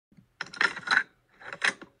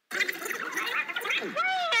Wait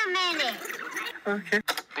a minute. Okay.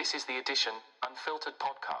 This is the edition Unfiltered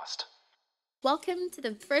Podcast. Welcome to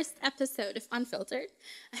the first episode of Unfiltered.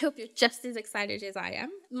 I hope you're just as excited as I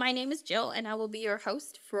am. My name is Jeel, and I will be your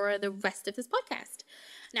host for the rest of this podcast.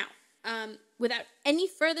 Now, without any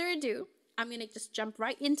further ado, I'm going to just jump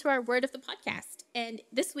right into our word of the podcast. And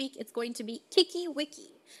this week, it's going to be Kiki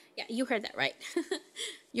Wiki. Yeah, you heard that right.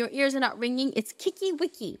 Your ears are not ringing. It's Kiki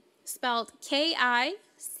Wiki, spelled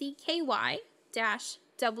Kicky-Wicky.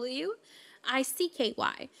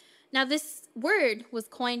 Now, this word was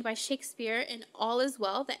coined by Shakespeare in All Is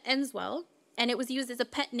Well That Ends Well, and it was used as a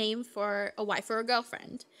pet name for a wife or a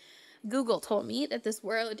girlfriend. Google told me that this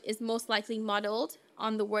word is most likely modeled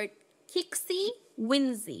on the word Kixie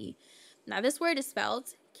Winsey. Now, this word is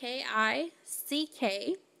spelled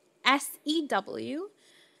Kicksew-Winsey.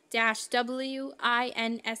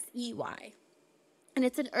 And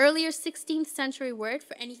it's an earlier 16th century word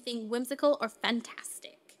for anything whimsical or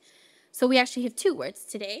fantastic. So we actually have two words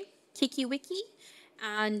today, Kiki Wiki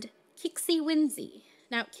and Kixie Winsey.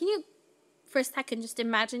 Now, can you, for a second, just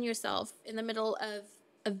imagine yourself in the middle of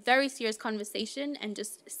a very serious conversation and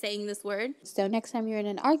just saying this word? So next time you're in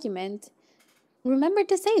an argument, remember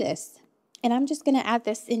to say this. And I'm just going to add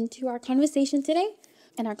this into our conversation today.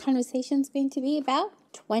 And our conversation is going to be about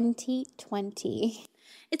 2020.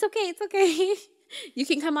 It's okay. You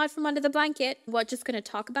can come out from under the blanket. We're just going to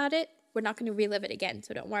talk about it. We're not going to relive it again,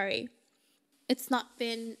 so don't worry. It's not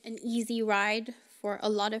been an easy ride for a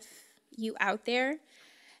lot of you out there.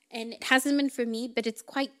 And it hasn't been for me, but it's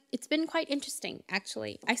been quite interesting,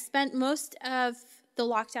 actually. I spent most of the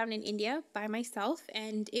lockdown in India by myself,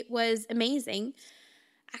 and it was amazing.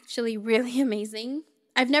 Actually, really amazing.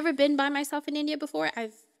 I've never been by myself in India before.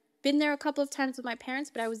 I've been there a couple of times with my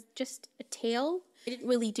parents, but I was just a tail. I didn't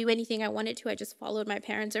really do anything I wanted to. I just followed my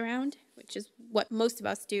parents around, which is what most of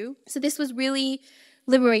us do. So this was really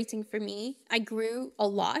liberating for me. I grew a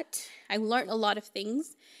lot. I learned a lot of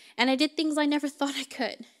things, and I did things I never thought I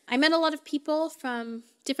could. I met a lot of people from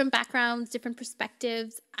different backgrounds, different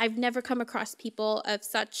perspectives. I've never come across people of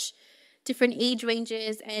such different age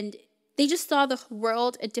ranges, and they just saw the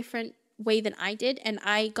world a different way than I did, and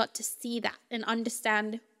I got to see that and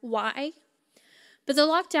understand why. But the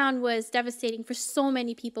lockdown was devastating for so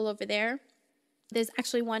many people over there. There's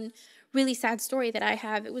actually one really sad story that I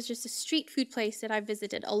have. It was just a street food place that I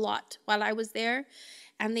visited a lot while I was there,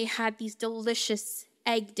 and they had these delicious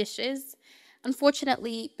egg dishes.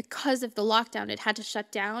 Unfortunately, because of the lockdown, it had to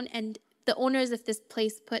shut down, and the owners of this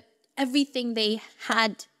place put everything they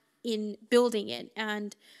had in building it.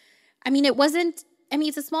 And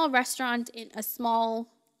it's a small restaurant in a small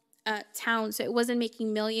town, so it wasn't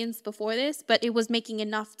making millions before this, but it was making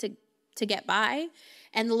enough to get by.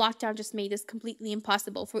 And the lockdown just made this completely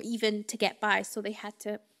impossible for even to get by. So they had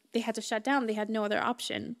to shut down. They had no other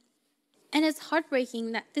option. And it's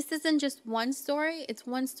heartbreaking that this isn't just one story. It's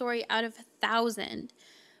one story out of 1,000.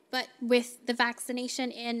 But with the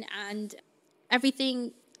vaccination in and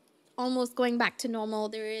everything almost going back to normal,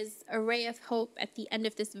 there is a ray of hope at the end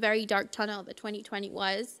of this very dark tunnel that 2020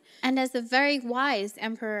 was. And as the very wise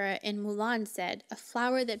emperor in Mulan said, a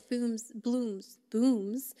flower that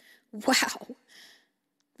blooms. Wow.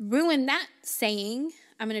 Ruin that saying.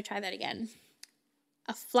 I'm going to try that again.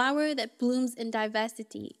 A flower that blooms in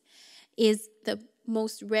diversity is the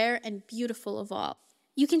most rare and beautiful of all.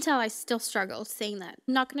 You can tell I still struggle saying that.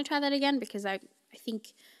 I'm not going to try that again because I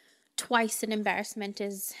think twice an embarrassment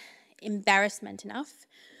is embarrassment enough.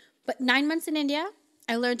 But 9 months in India,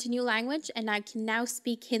 I learned a new language and I can now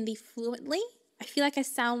speak Hindi fluently. I feel like I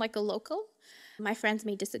sound like a local. My friends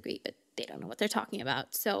may disagree, but they don't know what they're talking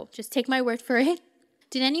about. So just take my word for it.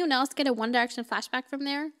 Did anyone else get a One Direction flashback from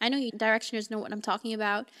there? I know you Directioners know what I'm talking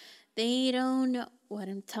about. They don't know what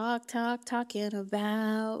I'm talking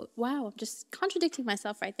about. Wow, I'm just contradicting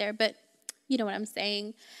myself right there, but you know what I'm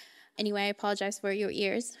saying. Anyway, I apologize for your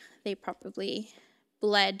ears. They probably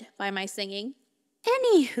bled by my singing.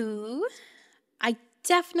 Anywho, I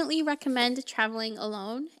definitely recommend traveling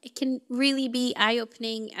alone. It can really be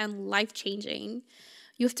eye-opening and life-changing.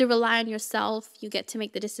 You have to rely on yourself. You get to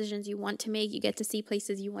make the decisions you want to make. You get to see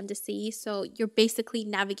places you want to see. So you're basically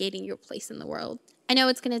navigating your place in the world. I know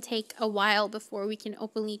it's going to take a while before we can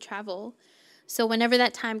openly travel. So whenever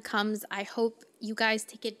that time comes, I hope you guys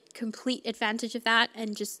take complete advantage of that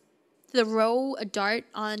and just throw a dart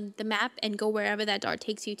on the map and go wherever that dart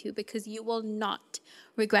takes you to, because you will not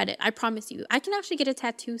regret it. I promise you. I can actually get a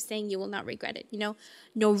tattoo saying you will not regret it. No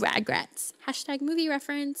regrets. #movie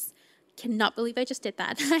reference. Cannot believe I just did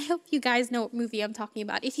that. I hope you guys know what movie I'm talking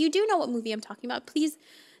about. If you do know what movie I'm talking about, please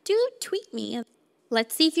do tweet me.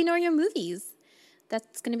 Let's see if you know your movies.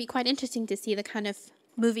 that's going to be quite interesting to see the kind of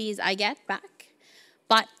movies I get back.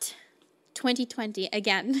 But 2020,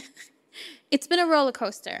 again, it's been a roller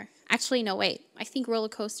coaster. Actually, no, wait. I think roller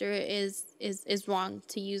coaster is wrong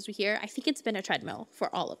to use here. I think it's been a treadmill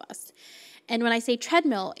for all of us. And when I say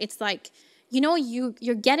treadmill, it's like,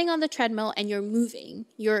 you're getting on the treadmill and you're moving.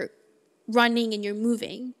 You're running and you're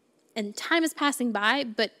moving. And time is passing by,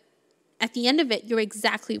 but at the end of it, you're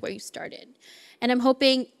exactly where you started. And I'm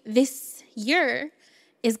hoping this year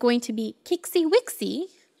is going to be Kixie Wixie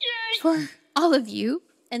for all of you,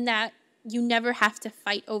 and that you never have to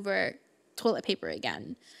fight over toilet paper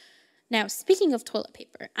again. Now, speaking of toilet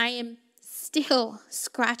paper, I am still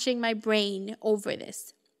scratching my brain over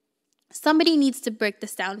this. Somebody needs to break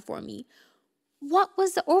this down for me. What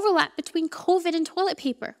was the overlap between COVID and toilet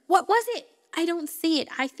paper? What was it? I don't see it.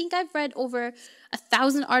 I think I've read over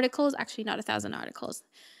 1,000 articles. Actually, not 1,000 articles.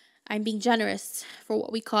 I'm being generous for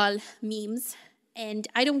what we call memes. And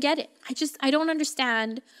I don't get it. I don't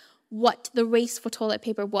understand what the race for toilet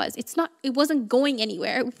paper was. It wasn't going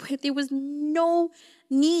anywhere. There was no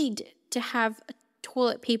need to have a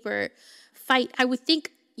toilet paper fight. I would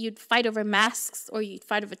think you'd fight over masks or you'd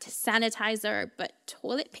fight over sanitizer, but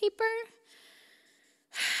toilet paper?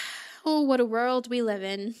 Oh, what a world we live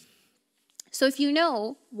in. So if you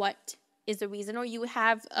know what is the reason, or you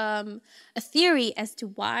have a theory as to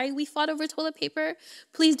why we fought over toilet paper,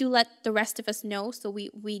 please do let the rest of us know so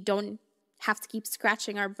we don't have to keep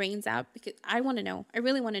scratching our brains out, because I want to know. I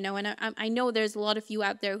really want to know, and I know there's a lot of you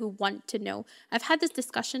out there who want to know. I've had this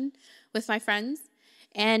discussion with my friends,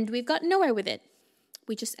 and we've gotten nowhere with it.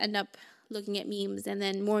 We just end up looking at memes and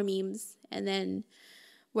then more memes, and then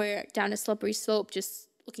we're down a slippery slope just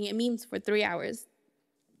looking at memes for 3 hours.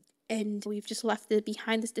 And we've just left it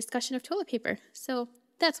behind this discussion of toilet paper. So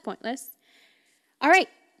that's pointless. All right.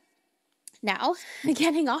 Now,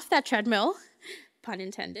 getting off that treadmill, pun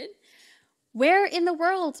intended, where in the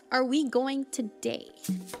world are we going today?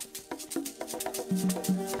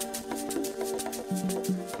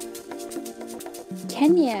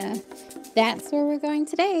 Kenya. That's where we're going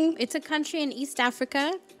today. It's a country in East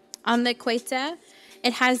Africa on the equator.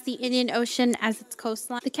 It has the Indian Ocean as its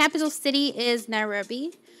coastline. The capital city is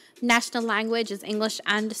Nairobi. National language is English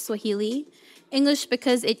and Swahili. English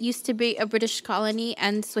because it used to be a British colony,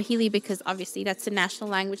 and Swahili because obviously that's the national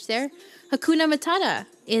language there. Hakuna Matata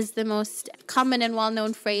is the most common and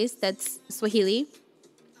well-known phrase that's Swahili.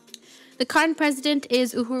 The current president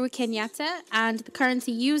is Uhuru Kenyatta, and the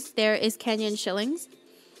currency used there is Kenyan shillings.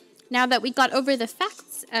 Now that we got over the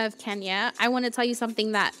facts of Kenya, I want to tell you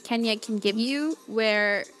something that Kenya can give you,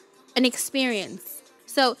 an experience.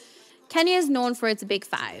 So Kenya is known for its Big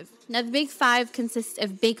Five. Now, the Big Five consists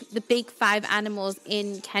of the big five animals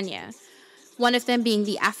in Kenya. One of them being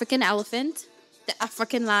the African elephant, the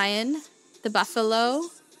African lion, the buffalo,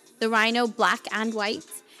 the rhino, black and white,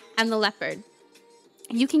 and the leopard.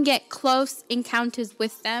 You can get close encounters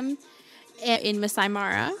with them in Masai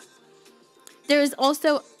Mara. There is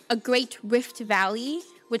also a great rift valley,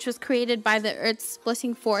 which was created by the Earth's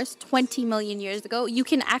splitting force 20 million years ago. You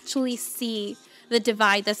can actually see the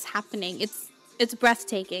divide that's happening. It's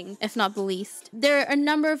breathtaking, if not the least. There are a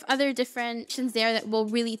number of other different nations there that will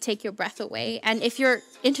really take your breath away. And if you're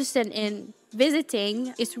interested in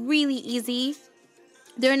visiting, it's really easy.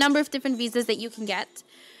 There are a number of different visas that you can get.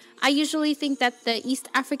 I usually think that the East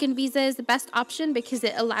African visa is the best option because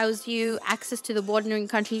it allows you access to the bordering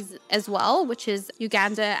countries as well, which is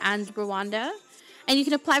Uganda and Rwanda. And you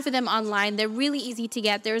can apply for them online. They're really easy to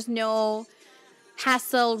get. There's no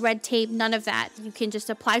hassle, red tape, none of that. You can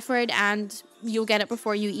just apply for it and you'll get it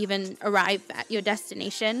before you even arrive at your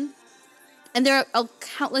destination. And there are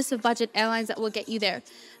countless of budget airlines that will get you there.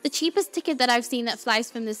 The cheapest ticket that I've seen that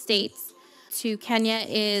flies from the States to Kenya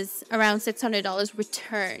is around $600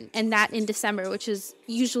 return, and that in December, which is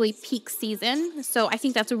usually peak season. So I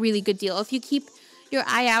think that's a really good deal. If you keep your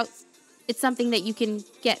eye out, it's something that you can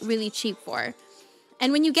get really cheap for.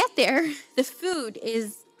 And when you get there, the food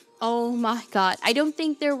is, oh my God. I don't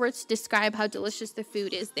think there are words to describe how delicious the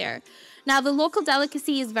food is there. Now, the local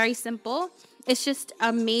delicacy is very simple. It's just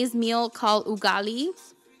a maize meal called ugali,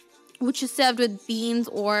 which is served with beans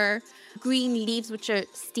or green leaves, which are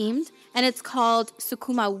steamed. And it's called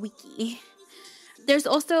sukuma wiki. There's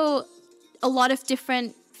also a lot of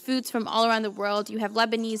different foods from all around the world. You have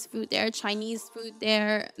Lebanese food there, Chinese food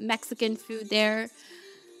there, Mexican food there,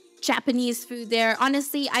 Japanese food there.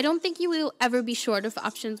 Honestly, I don't think you will ever be short of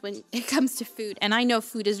options when it comes to food. And I know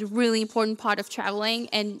food is a really important part of traveling,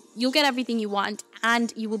 and you'll get everything you want,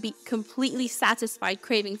 and you will be completely satisfied,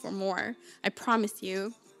 craving for more. I promise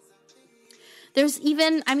you. There's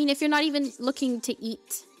even, if you're not even looking to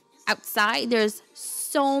eat outside, there's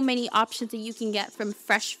so many options that you can get from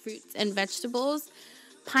fresh fruits and vegetables.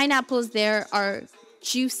 Pineapples there are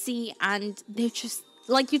juicy, and they're just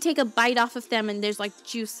like, you take a bite off of them and there's like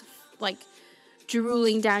juice like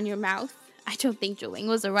drooling down your mouth. I don't think drooling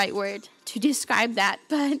was the right word to describe that,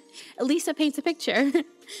 but at least it paints a picture.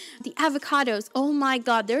 The avocados, oh my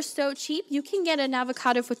God, they're so cheap. You can get an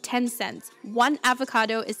avocado for 10 cents. One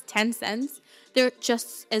avocado is 10 cents. They're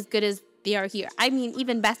just as good as they are here. I mean,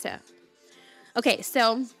 even better. Okay,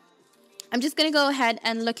 so I'm just going to go ahead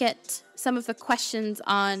and look at some of the questions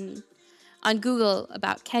on Google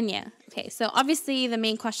about Kenya. Okay, so obviously the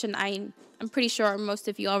main question, I'm pretty sure most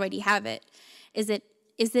of you already have it. Is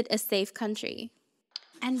it a safe country?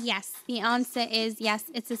 And yes, the answer is yes,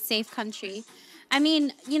 it's a safe country. I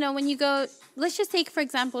mean, you know, when you go, let's just take, for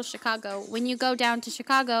example, Chicago. When you go down to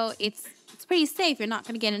Chicago, it's pretty safe. You're not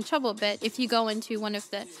going to get in trouble. But if you go into one of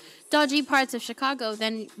the dodgy parts of Chicago,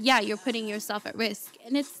 then yeah, you're putting yourself at risk.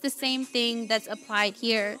 And it's the same thing that's applied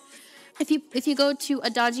here. If you go to a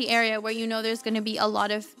dodgy area where you know there's going to be a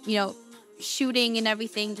lot of, you know, shooting and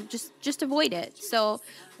everything, just avoid it. So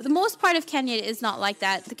the most part of Kenya is not like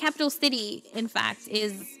that. The capital city, in fact,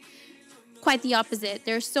 is quite the opposite.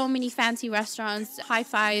 There's so many fancy restaurants, high,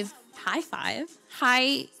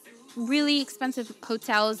 really expensive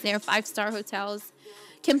hotels there, 5-star hotels.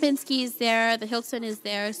 Kempinski is there, the Hilton is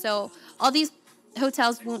there. So all these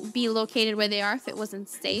hotels won't be located where they are if it wasn't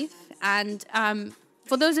safe. And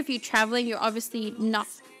for those of you traveling, you're obviously not,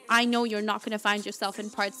 I know you're not going to find yourself in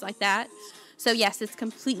parts like that. So yes, it's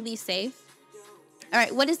completely safe. All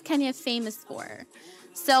right, what is Kenya famous for?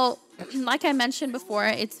 So, like I mentioned before,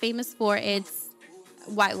 it's famous for its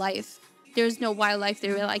wildlife. There's no wildlife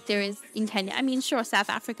there like there is in Kenya. I mean, sure, South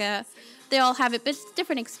Africa, they all have it, but it's a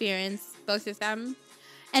different experience, both of them.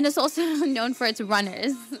 And it's also known for its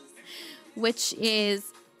runners, which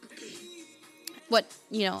is what,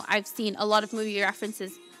 you know, I've seen a lot of movie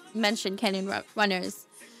references mention Kenyan runners.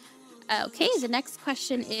 Okay, the next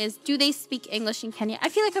question is, do they speak English in Kenya? I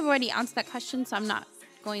feel like I've already answered that question, so I'm not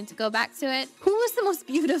going to go back to it. Who was the most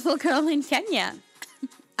beautiful girl in Kenya?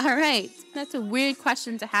 All right, that's a weird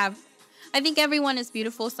question to have. I think everyone is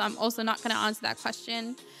beautiful, so I'm also not going to answer that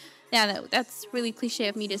question. Yeah, that's really cliche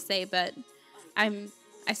of me to say, but I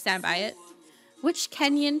stand by it. Which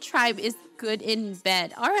Kenyan tribe is good in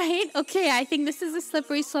bed? All right, okay, I think this is a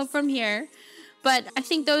slippery slope from here. But I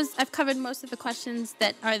think I've covered most of the questions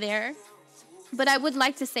that are there. But I would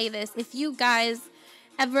like to say this. If you guys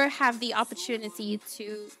ever have the opportunity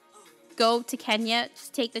to go to Kenya,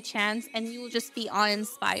 just take the chance and you will just be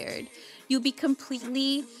awe-inspired. You'll be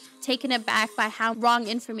completely taken aback by how wrong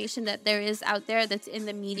information that there is out there that's in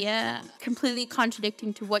the media, completely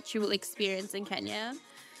contradicting to what you will experience in Kenya.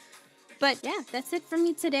 But yeah, that's it from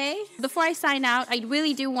me today. Before I sign out, I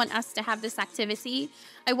really do want us to have this activity.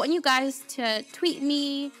 I want you guys to tweet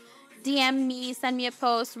me, DM me, send me a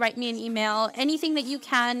post, write me an email, anything that you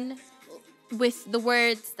can with the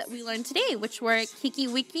words that we learned today, which were Kiki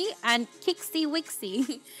Wiki and Kixie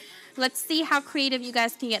Wixie. Let's see how creative you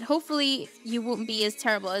guys can get. Hopefully, you won't be as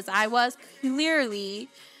terrible as I was. Clearly,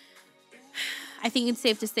 I think it's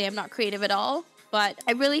safe to say I'm not creative at all. But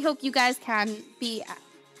I really hope you guys can be,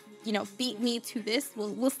 beat me to this.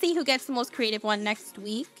 We'll see who gets the most creative one next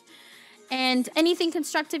week. And anything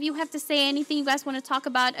constructive you have to say, anything you guys want to talk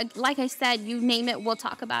about, like I said, you name it, we'll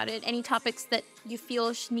talk about it. Any topics that you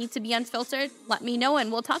feel need to be unfiltered, let me know and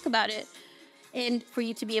we'll talk about it. And for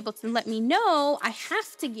you to be able to let me know, I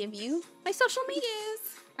have to give you my social medias.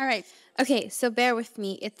 All right. Okay, so bear with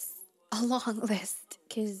me. It's a long list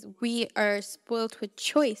because we are spoiled with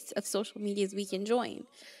choice of social medias we can join.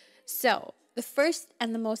 So the first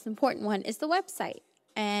and the most important one is the website.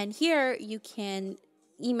 And here you can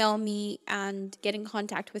email me and get in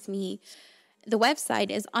contact with me. The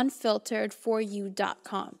website is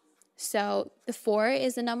unfilteredforyou.com. So the 4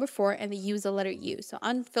 is the number 4 and the U is the letter U. So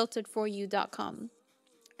unfilteredforyou.com.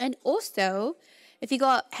 And also, if you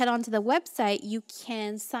head onto the website, you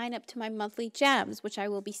can sign up to my monthly jams, which I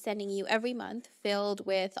will be sending you every month, filled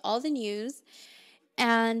with all the news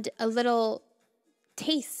and a little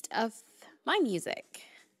taste of my music.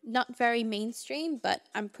 Not very mainstream, but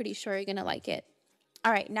I'm pretty sure you're going to like it.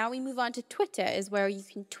 All right, now we move on to Twitter, is where you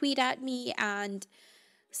can tweet at me and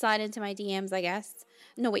slide into my DMs, I guess.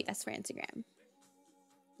 No, wait, that's for Instagram.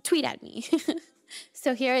 Tweet at me.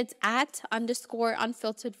 So here it's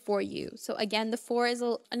 @_unfiltered4you. So again, the 4 is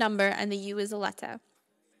a number and the U is a letter.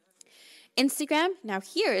 Instagram, now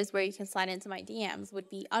here is where you can slide into my DMs, would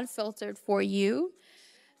be unfiltered4you.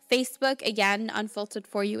 Facebook, again,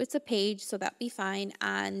 unfiltered4you. It's a page, so that'd be fine.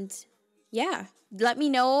 And yeah, let me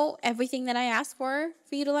know everything that I asked for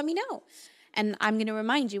you to let me know. And I'm going to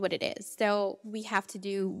remind you what it is. So we have to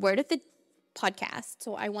do word of the podcast.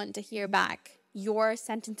 So I want to hear back your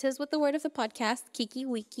sentences with the word of the podcast, Kiki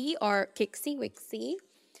Wiki or Kixie Wixie.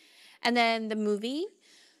 And then the movie,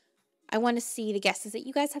 I want to see the guesses that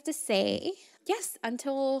you guys have to say. Yes,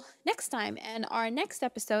 until next time. And our next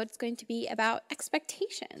episode is going to be about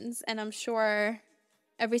expectations. And I'm sure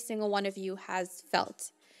every single one of you has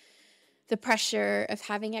felt the pressure of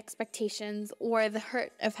having expectations or the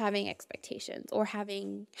hurt of having expectations or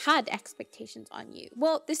having had expectations on you.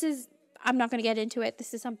 Well, I'm not going to get into it.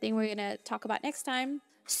 This is something we're going to talk about next time.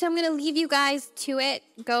 So I'm going to leave you guys to it.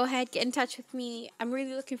 Go ahead, get in touch with me. I'm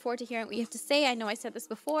really looking forward to hearing what you have to say. I know I said this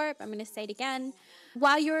before, but I'm going to say it again.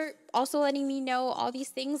 While you're also letting me know all these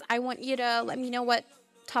things, I want you to let me know what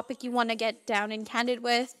topic you want to get down and candid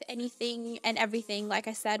with, anything and everything. Like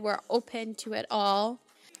I said, we're open to it all.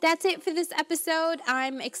 That's it for this episode.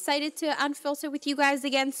 I'm excited to unfilter with you guys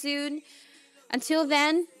again soon. Until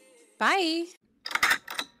then, bye.